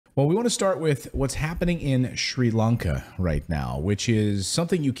Well, we want to start with what's happening in Sri Lanka right now, which is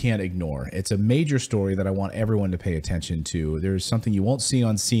something you can't ignore. It's a major story that I want everyone to pay attention to. There's something you won't see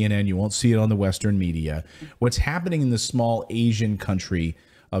on CNN, you won't see it on the Western media. What's happening in the small Asian country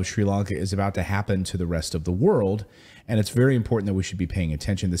of Sri Lanka is about to happen to the rest of the world, and it's very important that we should be paying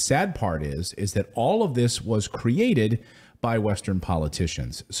attention. The sad part is that all of this was created by Western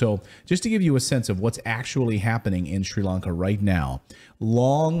politicians. So just to give you a sense of what's actually happening in Sri Lanka right now,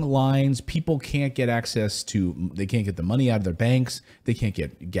 long lines, people can't get access to, they can't get the money out of their banks, they can't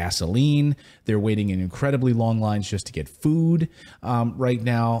get gasoline, they're waiting in incredibly long lines just to get food. Right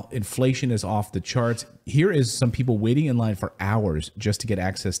now, inflation is off the charts. Here is some people waiting in line for hours just to get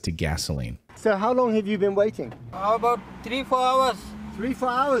access to gasoline. So how long have you been waiting? About 3-4 hours. 3-4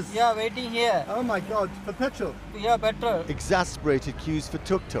 hours? Yeah, waiting here. Oh my God, for petrol? Yeah, petrol. Exasperated queues for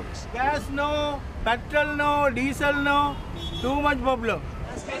tuk-tuks. Gas no, petrol no, diesel no, too much problem.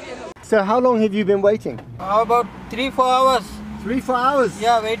 So how long have you been waiting? About 3-4 hours. 3-4 hours?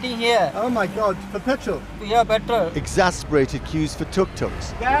 Yeah, waiting here. Oh my God, for petrol? Yeah, petrol. Exasperated queues for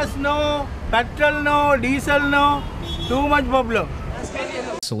tuk-tuks. Gas no, petrol no, diesel no, too much problem.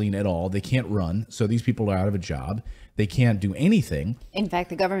 Gasoline at all. They can't run. So these people are out of a job. They can't do anything. In fact,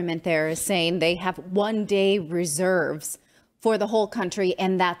 the government there is saying they have 1-day reserves for the whole country,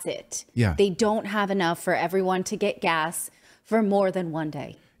 and that's it. Yeah. They don't have enough for everyone to get gas for more than 1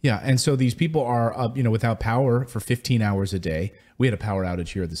 day. Yeah, and so these people are, without power for 15 hours a day. We had a power outage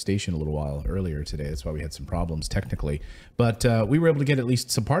here at the station a little while earlier today. That's why we had some problems technically. But we were able to get at least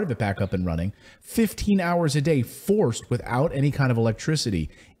some part of it back up and running. 15 hours a day forced without any kind of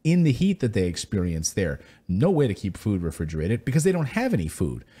electricity in the heat that they experience there. No way to keep food refrigerated because they don't have any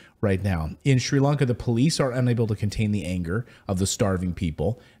food right now. In Sri Lanka, the police are unable to contain the anger of the starving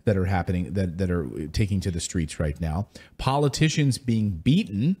people that are happening, that are taking to the streets right now. Politicians being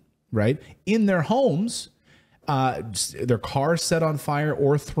beaten, right, in their homes, their cars set on fire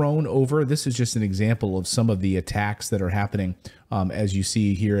or thrown over. This is just an example of some of the attacks that are happening, as you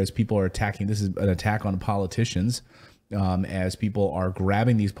see here, as people are attacking. This is an attack on politicians. As people are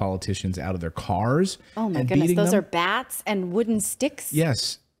grabbing these politicians out of their cars. Oh my goodness, those are bats and wooden sticks?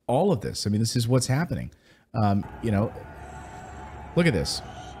 Yes, all of this. I mean, this is what's happening. Look at this.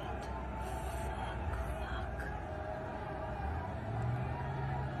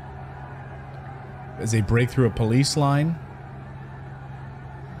 As they break through a police line.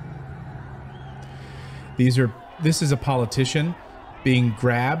 This is a politician being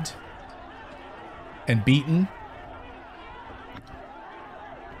grabbed and beaten.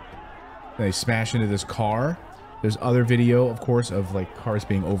 They smash into this car. There's other video, of course, of like cars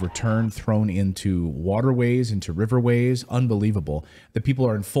being overturned, thrown into waterways, into riverways. Unbelievable. The people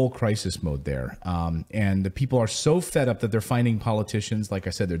are in full crisis mode there. And the people are so fed up that they're finding politicians. Like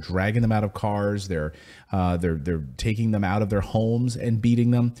I said, they're dragging them out of cars. They're taking them out of their homes and beating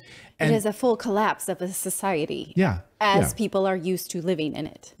them. And it is a full collapse of a society. Yeah. As people are used to living in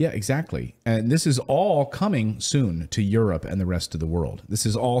it. Yeah, exactly. And this is all coming soon to Europe and the rest of the world. This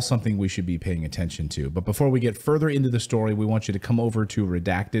is all something we should be paying attention to. But before we get further into the story, we want you to come over to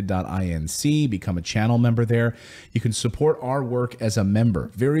redacted.inc, become a channel member there. You can support our work as a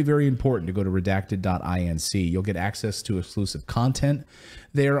member. Very, very important to go to redacted.inc. You'll get access to exclusive content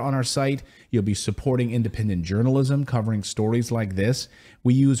there on our site. You'll be supporting independent journalism, covering stories like this.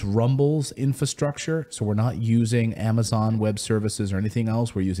 We use Rumble's infrastructure, so we're not using Amazon Web Services or anything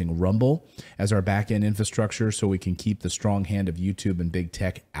else. We're using Rumble as our back-end infrastructure so we can keep the strong hand of YouTube and big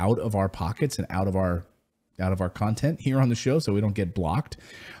tech out of our pockets and out of our content here on the show so we don't get blocked.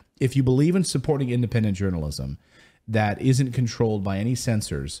 If you believe in supporting independent journalism that isn't controlled by any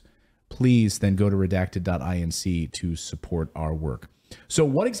censors, please then go to redacted.inc to support our work. So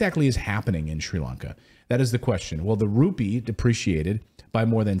what exactly is happening in Sri Lanka? That is the question. Well, the rupee depreciated by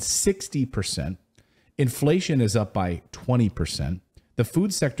more than 60%. Inflation is up by 20%. The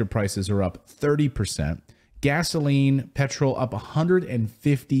food sector prices are up 30%. Gasoline, petrol up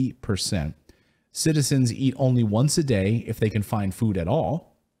 150%. Citizens eat only once a day if they can find food at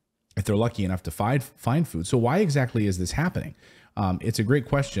all, if they're lucky enough to find food. So why exactly is this happening? It's a great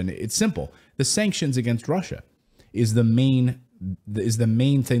question. It's simple. The sanctions against Russia is the main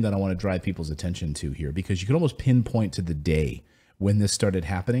thing that I want to drive people's attention to here, because you can almost pinpoint to the day when this started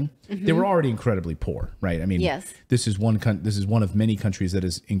happening. They were already incredibly poor, right? I mean, yes. This is one of many countries that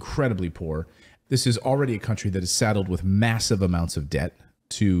is incredibly poor. This is already a country that is saddled with massive amounts of debt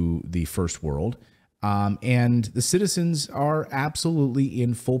to the first world. And the citizens are absolutely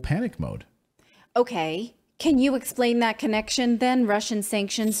in full panic mode. Okay. Can you explain that connection then, Russian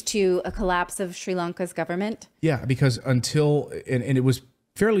sanctions to a collapse of Sri Lanka's government? Yeah, because it was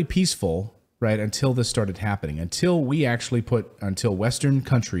fairly peaceful, right, until this started happening, until Western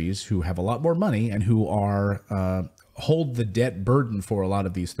countries who have a lot more money and who are hold the debt burden for a lot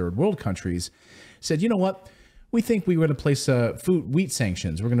of these third world countries said, you know what, we think we're going to place wheat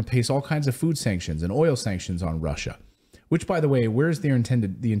sanctions. We're going to place all kinds of food sanctions and oil sanctions on Russia, which, by the way, where's their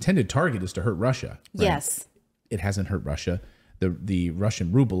the intended target is to hurt Russia. Right? Yes. It hasn't hurt Russia. The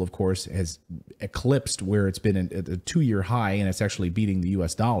Russian ruble, of course, has eclipsed where it's been at a 2-year high, and it's actually beating the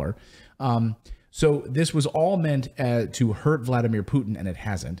U.S. dollar. So this was all meant to hurt Vladimir Putin, and it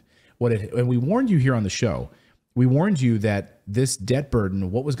hasn't. And we warned you here on the show. We warned you that this debt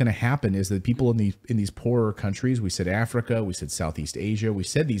burden, what was going to happen is that people in these poorer countries, we said Africa, we said Southeast Asia, we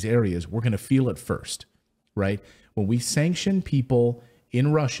said these areas, we're going to feel it first, right? When we sanction people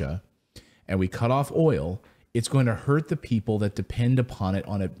in Russia and we cut off oil, it's going to hurt the people that depend upon it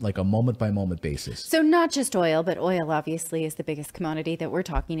on a moment by moment basis. So not just oil, but oil obviously is the biggest commodity that we're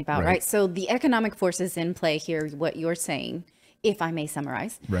talking about, right? So the economic forces in play here, what you're saying, if I may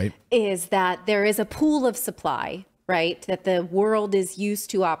summarize, right, is that there is a pool of supply, right, that the world is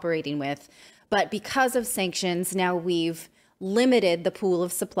used to operating with. But because of sanctions, now we've limited the pool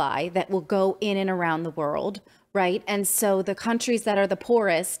of supply that will go in and around the world, right? And so the countries that are the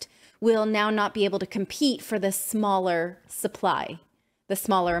poorest will now not be able to compete for the smaller supply, the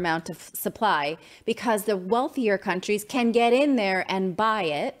smaller amount of supply, because the wealthier countries can get in there and buy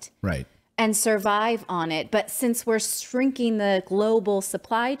it, right, and survive on it. But since we're shrinking the global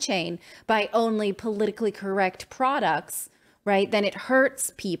supply chain by only politically correct products, right, then it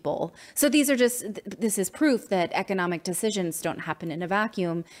hurts people. So this is proof that economic decisions don't happen in a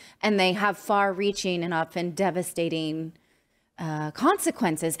vacuum, and they have far-reaching and often devastating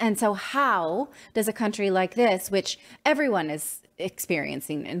consequences. And so how does a country like this, which everyone is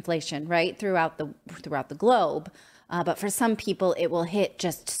experiencing inflation, right, throughout the globe, but for some people it will hit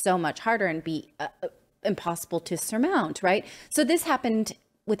just so much harder and be impossible to surmount, right? So this happened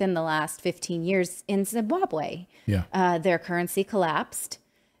within the last 15 years in Zimbabwe. Yeah. Their currency collapsed.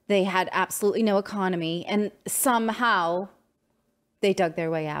 They had absolutely no economy, and somehow they dug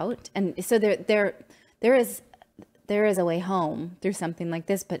their way out. And so there is a way home through something like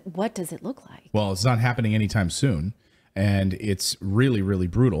this, but what does it look like? Well, it's not happening anytime soon, and it's really, really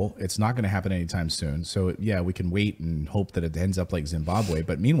brutal. It's not going to happen anytime soon. So yeah, we can wait and hope that it ends up like Zimbabwe,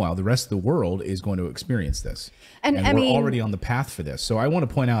 but meanwhile, the rest of the world is going to experience this. And we're already on the path for this. So I want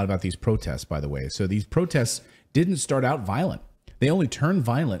to point out about these protests, by the way. So these protests didn't start out violent. They only turned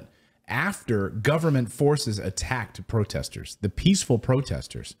violent after government forces attacked protesters, the peaceful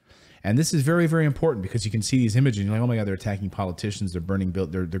protesters. And this is very, very important because you can see these images and you're like, oh my God, they're attacking politicians. They're burning,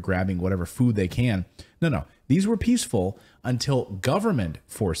 they're grabbing whatever food they can. No. These were peaceful until government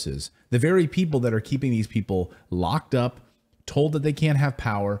forces, the very people that are keeping these people locked up, told that they can't have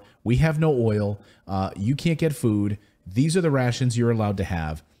power. We have no oil. You can't get food. These are the rations you're allowed to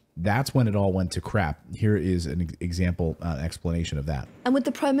have. That's when it all went to crap. Here is an example, explanation of that. And with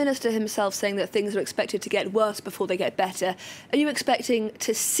the Prime Minister himself saying that things are expected to get worse before they get better, are you expecting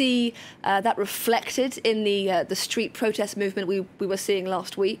to see that reflected in the street protest movement we were seeing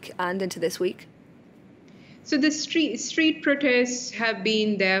last week and into this week? So the street protests have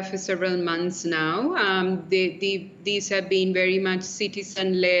been there for several months now. These have been very much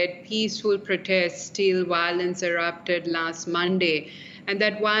citizen-led, peaceful protests till violence erupted last Monday. And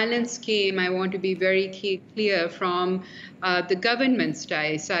that violence came, I want to be very clear, from the government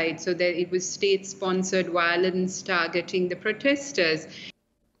side, so that it was state-sponsored violence targeting the protesters.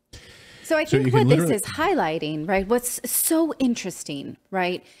 So I think what this is highlighting, right, what's so interesting,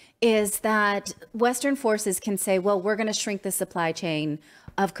 right, is that Western forces can say, well, we're going to shrink the supply chain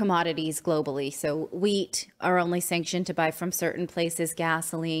of commodities globally. So wheat are only sanctioned to buy from certain places,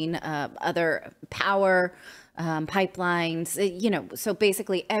 gasoline, other power, pipelines, so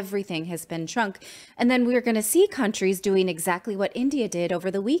basically everything has been shrunk. And then we're going to see countries doing exactly what India did over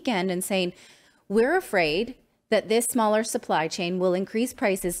the weekend and saying, we're afraid that this smaller supply chain will increase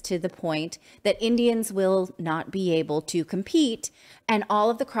prices to the point that Indians will not be able to compete, and all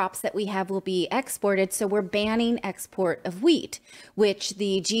of the crops that we have will be exported. So we're banning export of wheat, which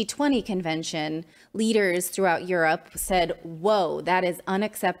the G20 convention leaders throughout Europe said, whoa, that is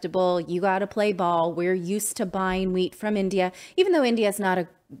unacceptable. You got to play ball. We're used to buying wheat from India, even though India is not a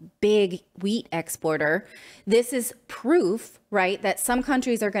big wheat exporter. This is proof, right, that some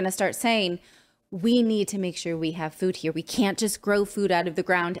countries are going to start saying, we need to make sure we have food here. We can't just grow food out of the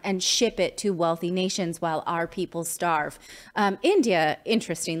ground and ship it to wealthy nations while our people starve. India,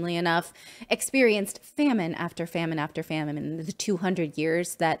 interestingly enough, experienced famine after famine after famine in the 200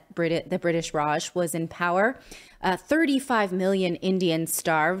 years that the British Raj was in power. 35 million Indians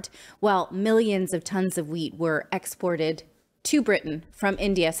starved, while millions of tons of wheat were exported to Britain from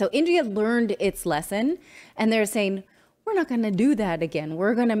India. So India learned its lesson, and they're saying, we're not going to do that again.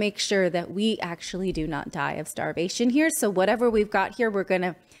 We're going to make sure that we actually do not die of starvation here. So whatever we've got here, we're going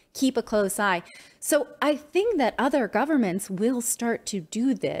to keep a close eye. So I think that other governments will start to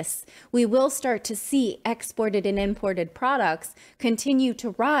do this. We will start to see exported and imported products continue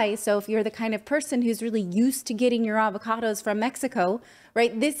to rise. So if you're the kind of person who's really used to getting your avocados from Mexico,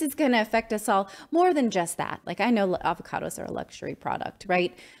 right, this is going to affect us all more than just that. Like, I know avocados are a luxury product,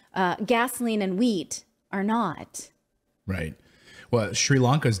 right? Gasoline and wheat are not. Right. Well, Sri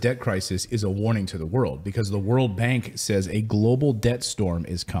Lanka's debt crisis is a warning to the world, because the World Bank says a global debt storm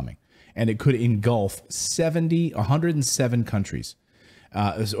is coming, and it could engulf 107 countries,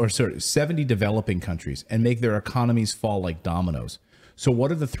 70 developing countries, and make their economies fall like dominoes. So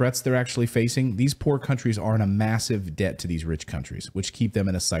what are the threats they're actually facing? These poor countries are in a massive debt to these rich countries, which keep them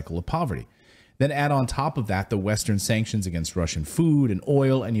in a cycle of poverty. Then add on top of that the Western sanctions against Russian food and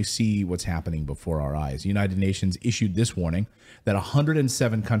oil, and you see what's happening before our eyes. The United Nations issued this warning that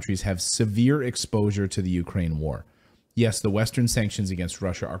 107 countries have severe exposure to the Ukraine war. Yes, the Western sanctions against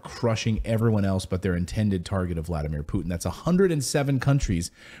Russia are crushing everyone else but their intended target of Vladimir Putin. That's 107 countries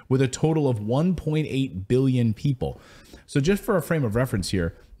with a total of 1.8 billion people. So just for a frame of reference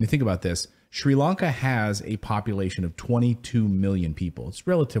here, when you think about this, Sri Lanka has a population of 22 million people. It's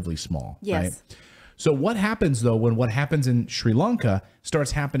relatively small, yes, right? So what happens, though, when what happens in Sri Lanka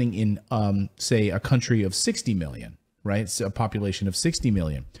starts happening in, say, a country of 60 million, right? It's a population of 60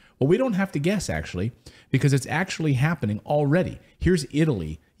 million. Well, we don't have to guess, actually, because it's actually happening already. Here's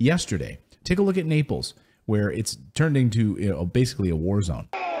Italy yesterday. Take a look at Naples, where it's turned into basically a war zone.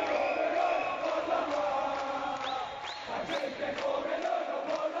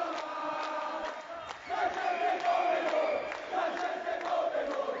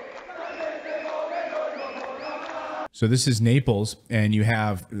 So this is Naples, and you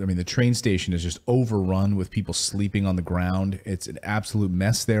have, the train station is just overrun with people sleeping on the ground. It's an absolute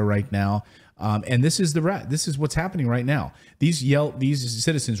mess there right now. And this is what's happening right now. These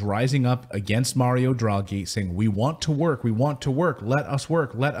citizens rising up against Mario Draghi, saying, we want to work, let us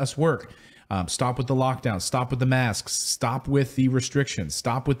work. Stop with the lockdown, stop with the masks, stop with the restrictions,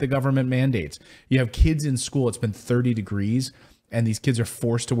 stop with the government mandates. You have kids in school, it's been 30 degrees. And these kids are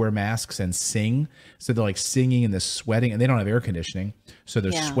forced to wear masks and sing. So they're like singing and they're sweating, and they don't have air conditioning. So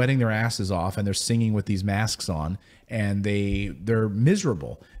they're sweating their asses off, and they're singing with these masks on, and they're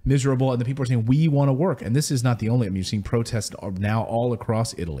miserable. And the people are saying, we want to work. And this is not the only, you've seen protests now all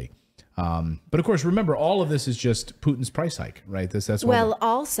across Italy. But of course, remember, all of this is just Putin's price hike, right? That's well,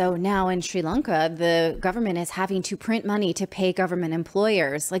 also now in Sri Lanka, the government is having to print money to pay government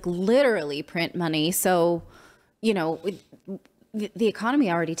employers, like literally print money. So, the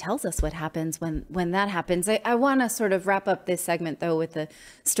economy already tells us what happens when that happens. I want to sort of wrap up this segment, though, with the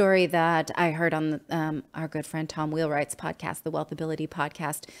story that I heard on our good friend Tom Wheelwright's podcast, the Wealthability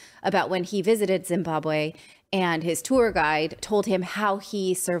podcast, about when he visited Zimbabwe and his tour guide told him how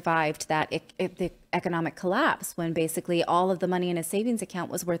he survived the economic collapse, when basically all of the money in his savings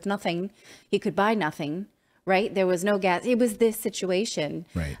account was worth nothing. He could buy nothing. Right? There was no gas. It was this situation.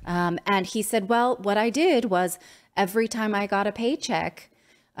 Right. And he said, well, what I did was every time I got a paycheck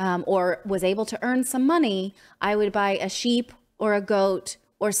or was able to earn some money, I would buy a sheep or a goat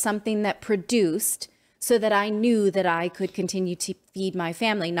or something that produced, so that I knew that I could continue to feed my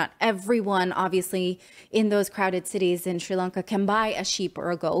family. Not everyone, obviously, in those crowded cities in Sri Lanka can buy a sheep or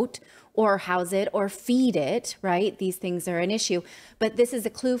a goat or house it or feed it, right? These things are an issue. But this is a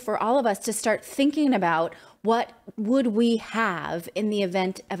clue for all of us to start thinking about, what would we have in the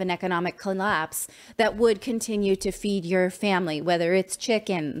event of an economic collapse that would continue to feed your family, whether it's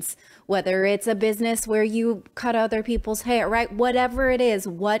chickens, whether it's a business where you cut other people's hair, right? Whatever it is,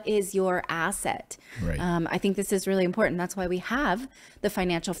 what is your asset? Right. I think this is really important. That's why we have the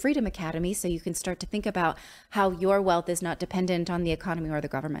Financial Freedom Academy, so you can start to think about how your wealth is not dependent on the economy or the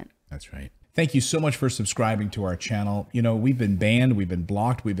government. That's right. Thank you so much for subscribing to our channel. We've been banned, we've been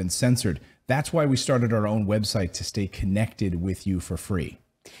blocked, we've been censored. That's why we started our own website, to stay connected with you for free.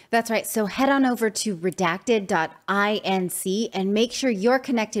 That's right. So head on over to redacted.inc and make sure you're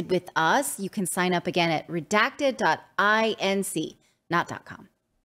connected with us. You can sign up again at redacted.inc, not .com.